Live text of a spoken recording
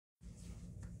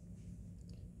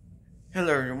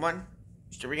Hello everyone,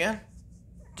 Mr. again.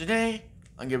 Today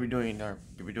I'm gonna be doing our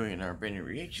brand new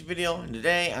reaction video, and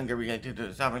today I'm gonna be reacting to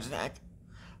the sound snack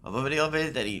of a video of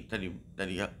his that he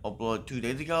uploaded 2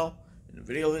 days ago. And the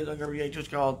video of his I'm gonna react to is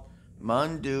called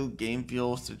Mountain Game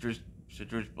Fuel Citrus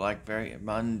Blackberry and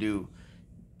Mountain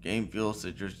Game Fuel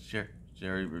Citrus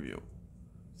Cherry Review.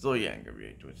 So yeah, I'm gonna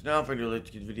react to it. So now for the let's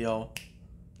get the video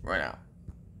right now.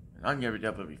 And I'm gonna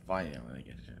definitely be finding them when I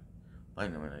get to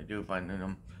find them when I do find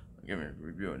them. I'll give it a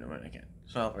review in them when I can.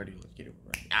 So already let's get it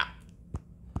right now.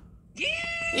 Yo!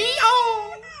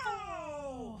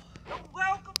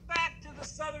 Welcome back to the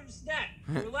Southern Snack.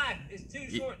 Your life is too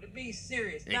short to be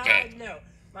serious. Now I know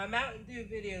my Mountain Dew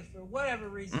videos, for whatever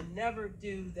reason, never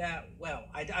do that well.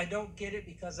 I don't get it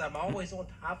because I'm always on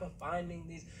top of finding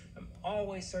these. I'm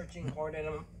always searching hard and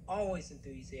I'm always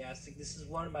enthusiastic. This is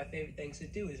one of my favorite things to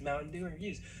do is Mountain Dew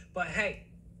reviews. But hey,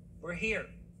 we're here.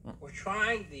 We're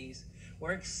trying these.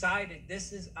 We're excited.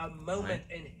 This is a moment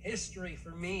in history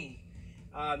for me.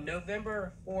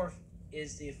 November 4th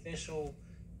is the official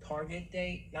target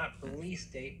date, not release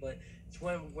date, but it's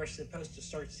when we're supposed to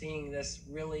start seeing this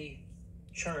really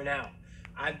churn out.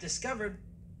 I've discovered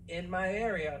in my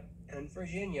area in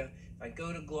Virginia, if I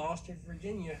go to Gloucester,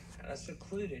 Virginia, kind of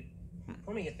secluded,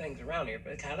 plenty of things around here,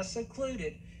 but kind of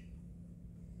secluded,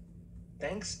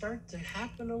 things start to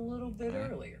happen a little bit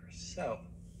earlier. So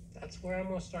that's where I'm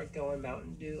going to start going.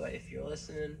 Mountain Dew, if you're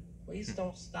listening, please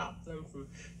don't stop them from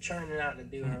churning out the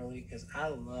Dew early because I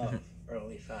love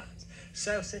early finds.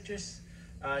 So Citrus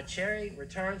Cherry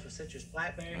returns with Citrus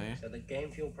Blackberry. So the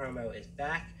Game Fuel promo is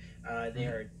back. They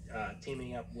are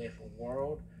teaming up with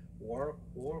World of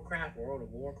Warcraft.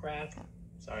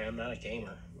 Sorry, I'm not a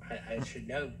gamer. I should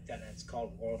know that it's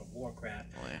called World of Warcraft.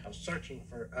 I was searching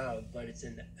for O, but it's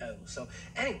in the O. So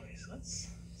anyways, let's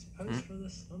pose for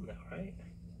this thumbnail, right?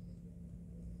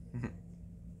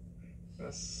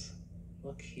 Let's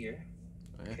look here.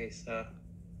 Okay, so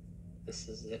this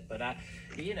is it. But I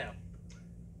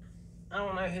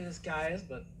don't know who this guy is,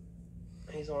 but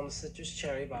he's on the Citrus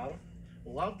Cherry bottle.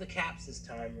 Love the caps this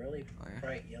time. Really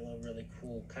bright yellow, really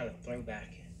cool, kind of throwback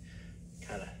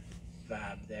kind of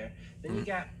vibe there. Then you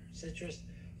got Citrus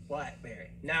Blackberry.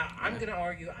 Now I'm gonna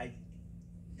argue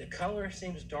the color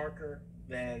seems darker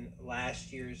than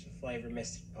last year's flavor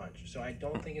Mystic Punch. So I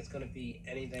don't think it's going to be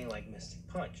anything like Mystic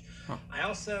Punch. I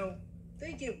also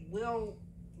think it will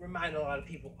remind a lot of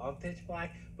people of Pitch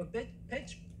Black, but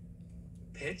Pitch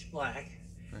Black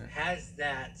has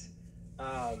that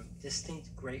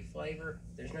distinct grape flavor.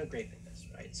 There's no grape in this,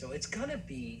 right? So it's going to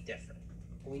be different.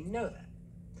 We know that.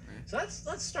 So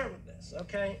let's start with this,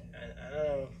 okay?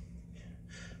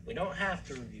 We don't have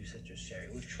to review Citrus Cherry.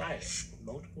 We've tried it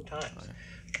multiple times,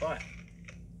 but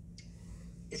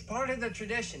it's part of the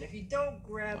tradition. If you don't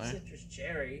grab Citrus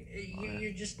Cherry,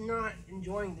 you're just not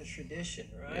enjoying the tradition,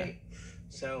 right?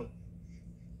 So,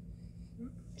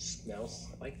 smells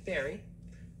like berry.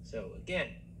 So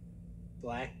again,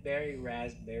 blackberry,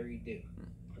 raspberry dew.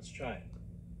 Let's try it.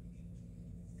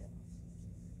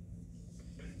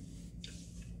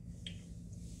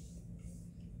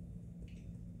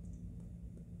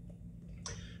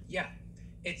 Yeah,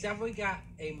 it's definitely got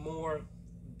a more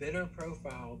bitter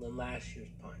profile than last year's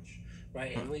punch,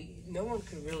 right? And no one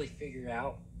could really figure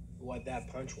out what that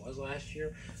punch was last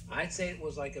year. I'd say it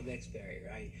was like a mixed berry,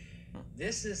 right?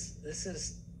 This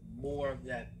is more of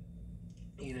that.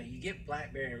 You get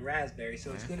blackberry and raspberry,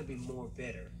 so it's going to be more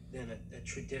bitter than a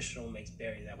traditional mixed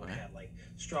berry that would have like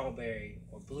strawberry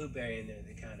or blueberry in there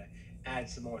to kind of add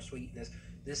some more sweetness.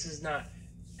 This is not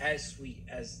as sweet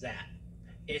as that.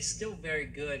 It's still very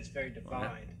good. It's very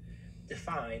defined.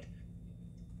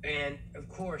 And of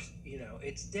course,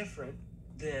 it's different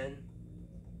than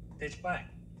Pitch Black.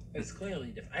 It's clearly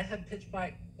different. I had Pitch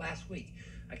Black last week.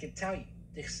 I can tell you,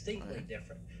 distinctly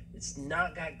different. It's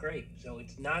not got grape, so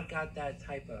it's not got that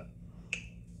type of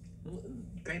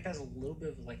grape. Has a little bit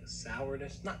of like a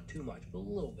sourness, not too much, but a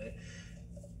little bit.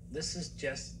 This is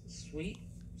just sweet,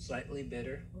 slightly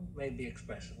bitter, maybe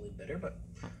expressively bitter, but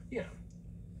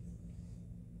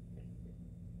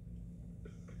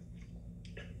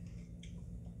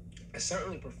I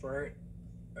certainly prefer it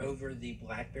over the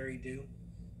blackberry dew.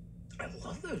 I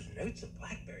love those notes of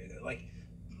blackberry though. Like,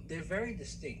 they're very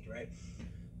distinct, right?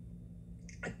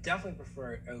 I definitely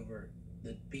prefer it over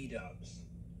the B-Dubs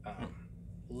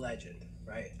Legend,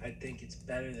 right? I think it's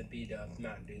better than B-Dubs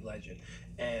Mountain Dew Legend.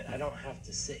 And I don't have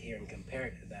to sit here and compare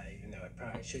it to that, even though I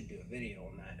probably should do a video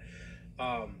on that.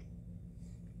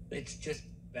 It's just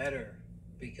better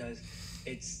because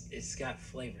it's got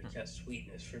flavor, it's got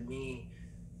sweetness. For me,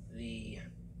 the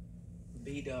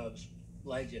B-Dubs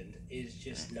Legend is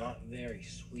just not very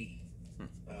sweet.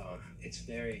 It's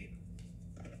very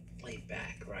laid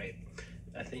back, right?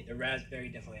 I think the raspberry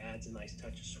definitely adds a nice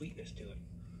touch of sweetness to it,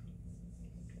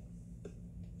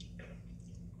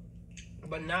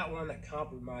 but not one that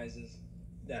compromises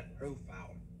that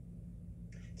profile.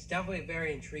 It's definitely a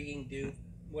very intriguing dude.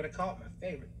 Would I call it my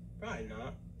favorite? Probably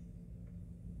not.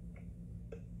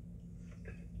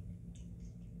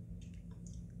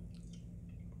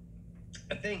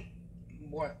 I think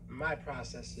what my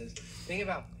process is, think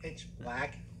about pitch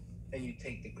black and you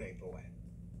take the grape away.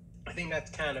 I think that's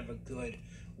kind of a good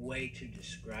way to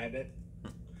describe it.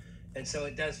 And so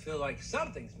it does feel like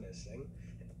something's missing.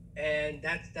 And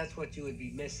that's what you would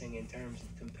be missing in terms of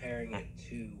comparing it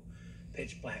to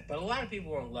pitch black. But a lot of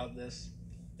people won't love this.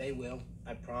 They will,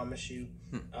 I promise you.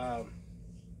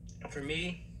 For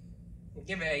me, I'll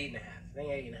give it 8.5. I think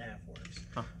 8.5 works.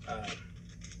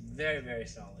 Very, very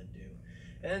solid dude.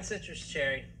 And then citrus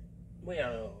cherry, we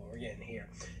don't know what we're getting here.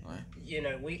 What? You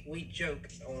know, we joke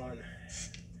on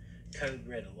Code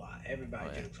Red a lot.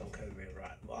 Everybody jokes on Code Red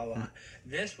a lot.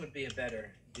 This would be a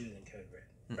better do than Code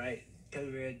Red, right?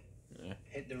 Code Red,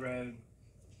 hit the road.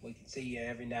 We can see you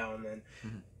every now and then.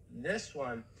 This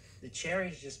one, the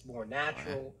cherry's just more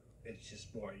natural. It's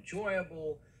just more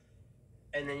enjoyable.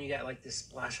 And then you got like this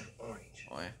splash of orange,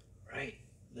 right?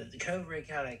 The Code Red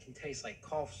kind of can taste like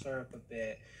cough syrup a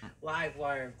bit. Live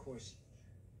wire, of course,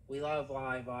 we love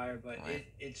live wire, but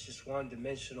it's just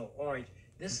one-dimensional orange.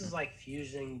 This is like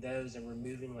fusing those and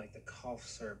removing like the cough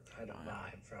syrup kind of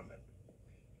vibe from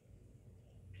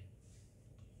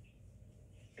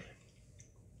it.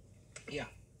 Yeah.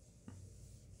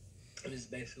 It is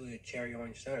basically a cherry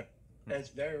orange soda. And it's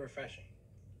very refreshing.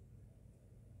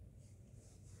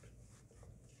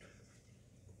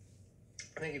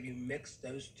 I think if you mix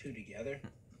those two together,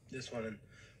 this one,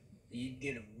 you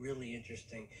get a really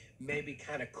interesting, maybe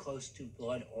kind of close to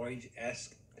blood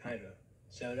orange-esque kind of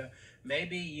soda.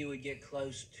 Maybe you would get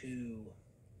close to,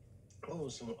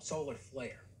 some solar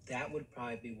flare. That would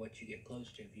probably be what you get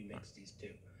close to if you mix these two.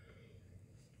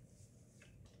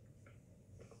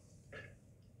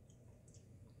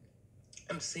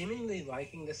 I'm seemingly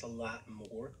liking this a lot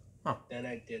more than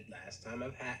I did last time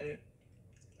I've had it.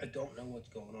 I don't know what's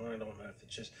going on. I don't know if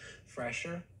it's just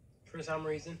fresher for some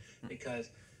reason,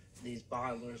 because these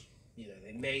bottlers,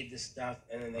 they made this stuff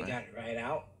and then they got it right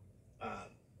out.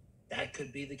 That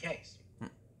could be the case.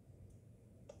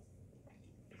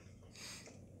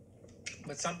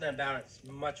 But something about it's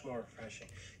much more refreshing.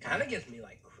 Kind of gives me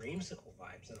like creamsicle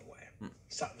vibes in a way.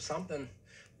 Something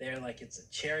there, like it's a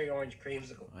cherry orange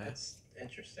creamsicle. That's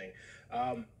interesting.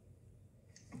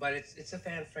 But it's a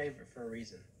fan favorite for a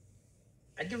reason.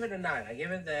 I give it a 9. I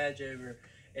give it the edge over.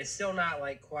 It's still not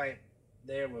like quite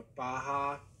there with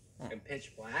Baja and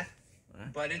Pitch Black,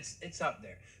 but it's up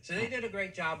there. So they did a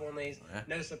great job on these.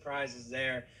 No surprises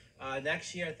there.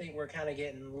 Next year, I think we're kind of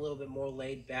getting a little bit more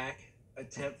laid back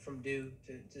attempt from Dew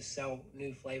to sell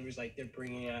new flavors. Like they're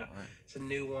bringing out some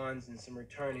new ones and some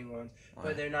returning ones,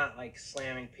 but they're not like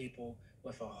slamming people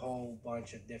with a whole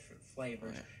bunch of different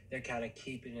flavors. They're kind of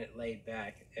keeping it laid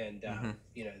back, and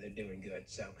they're doing good.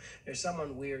 So there's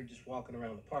someone weird just walking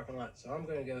around the parking lot. So I'm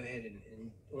going to go ahead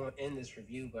and end this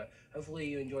review, but hopefully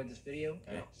you enjoyed this video,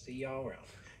 and I'll see y'all around.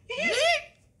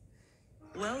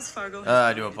 Wells Fargo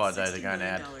I do apologize again,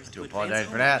 Dad. I do apologize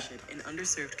for that. In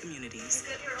underserved communities.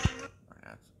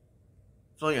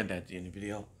 So yeah, that's the end of the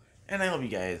video. And I hope you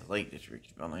guys like this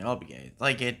Rick's film. I hope you guys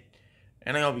like it.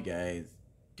 And I hope you guys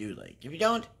do like. If you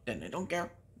don't, then I don't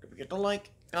care. Don't forget to like,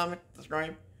 comment,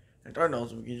 subscribe, and turn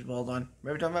those notification bells on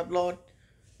every time I upload.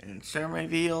 And share my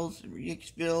videos, and Rick's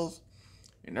videos,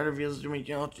 and other videos to make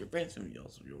channel to your friends and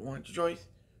videos if you want your choice.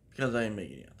 Because I am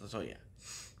making it. So yeah.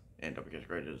 And don't forget to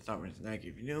subscribe to the Summer Snack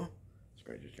if you're new.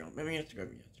 Subscribe to the channel. Maybe subscribe.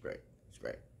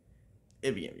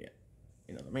 If you haven't yet.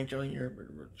 The main channel here, but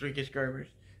we're 3K subscribers.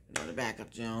 And the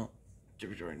backup channel,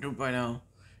 Super 2.0.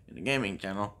 And the gaming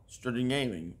channel, Strutting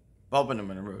Gaming. Popping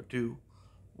them in the road to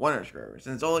 100 subscribers.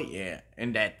 And so yeah,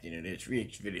 and that's the end of this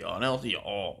React video. And I'll see you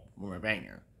all for more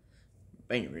banger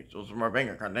videos, for more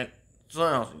banger content. So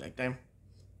I'll see you next time.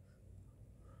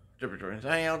 Super 2.0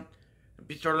 signing out. And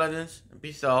peace to our legends. And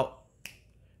peace out,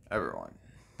 everyone.